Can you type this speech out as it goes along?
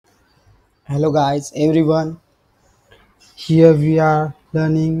Hello guys, everyone. Here we are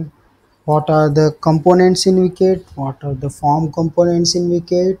learning what are the components in wicket, what are the form components in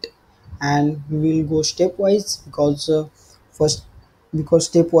wicket, and we will go stepwise first because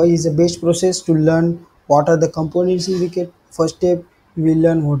stepwise is the best process to learn what are the components in wicket. First step we will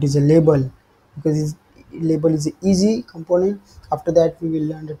learn what is a label label is an easy component. After that we will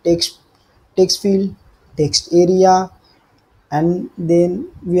learn the text field, text area, and then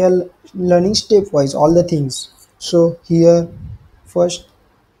we are learning stepwise all the things. So here first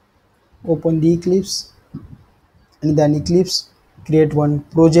open the eclipse, and then eclipse create one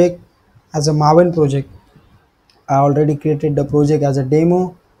project as a Maven project. I already created the project as a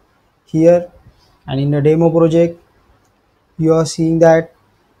demo here, and in the demo project you are seeing that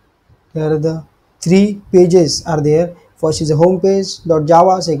there are the three pages are there. First is a home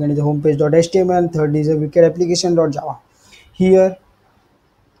page.java, second is a home page.html, and third is a wicket application.java. Here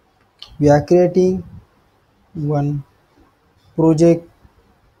we are creating one project,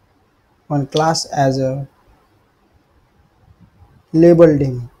 one class as a label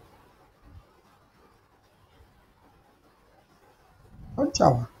demo or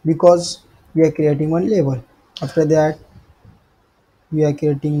Java because we are creating one label. After that we are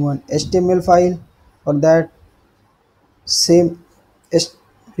creating one HTML file for that same S-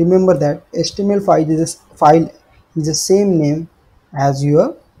 remember that HTML file is the same name as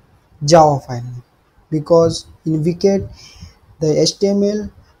your Java file because in Wicket the HTML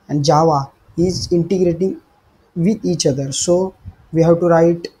and Java is integrating with each other, so we have to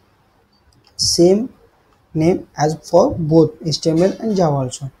write same name as for both HTML and Java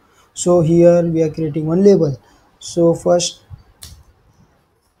also. So here we are creating one label. So first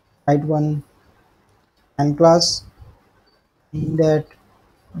write one and class in that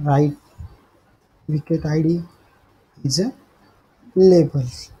write wicket ID is a label.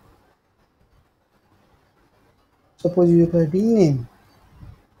 Suppose you are writing name.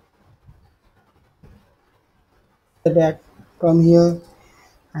 After that come here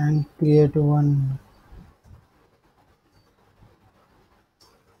and create one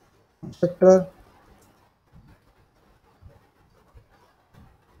constructor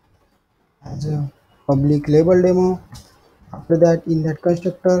as a public label demo. After that in that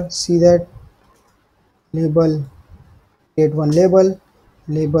constructor see that label, create one label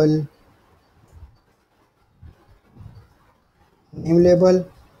name label.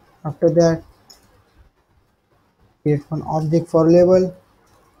 After that create one object for label.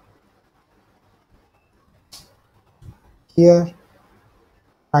 Here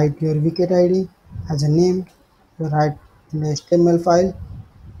write your wicket ID as a name. You write in the HTML file.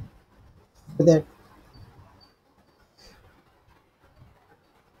 After that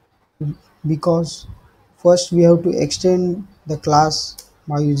because first we have to extend the class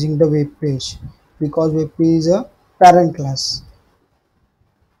by using the web page because web page is a parent class.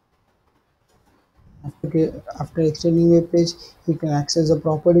 After extending web page you can access the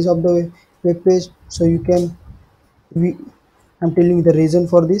properties of the web page. So you can we I'm telling you the reason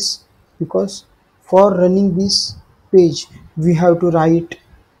for this because for running this page we have to write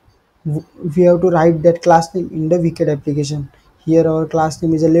that class name in the wicket application. Here our class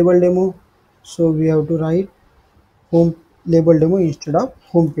name is a label demo, so we have to write home label demo instead of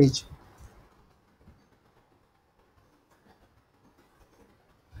home page,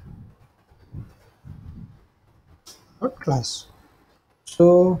 not class.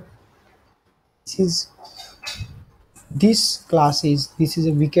 So this is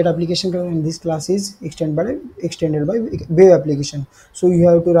a wicket application class, and this class is extended by web application. So you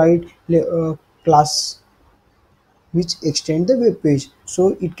have to write class which extend the web page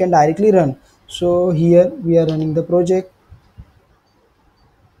so it can directly run. So here we are running the project.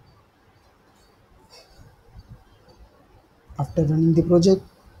 After running the project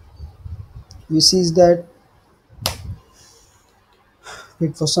we see that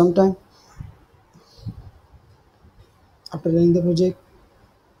wait for some time. After running the project,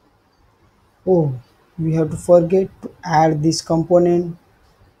 oh, we have to forget to add this component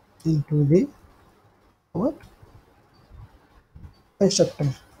into the our constructor.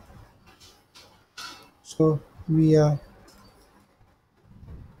 So we are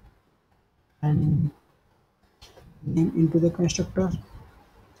adding name into the constructor.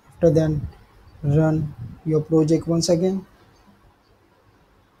 After then run your project once again.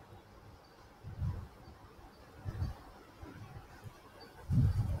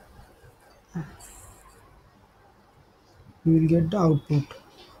 You will get the output,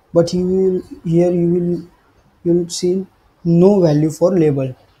 but you will see no value for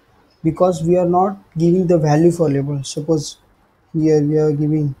label because we are not giving the value for label. Suppose here we are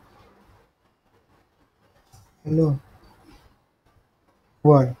giving hello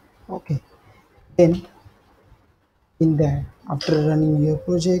world. Okay, then in that, after running your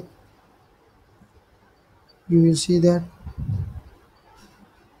project, you will see that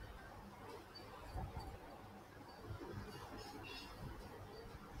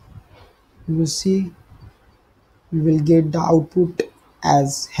you will see we will get the output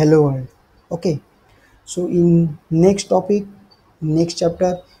as hello world. Okay, so in next topic, next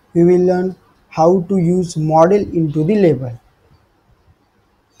chapter, we will learn how to use model into the label.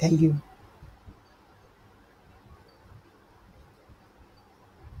 Thank you.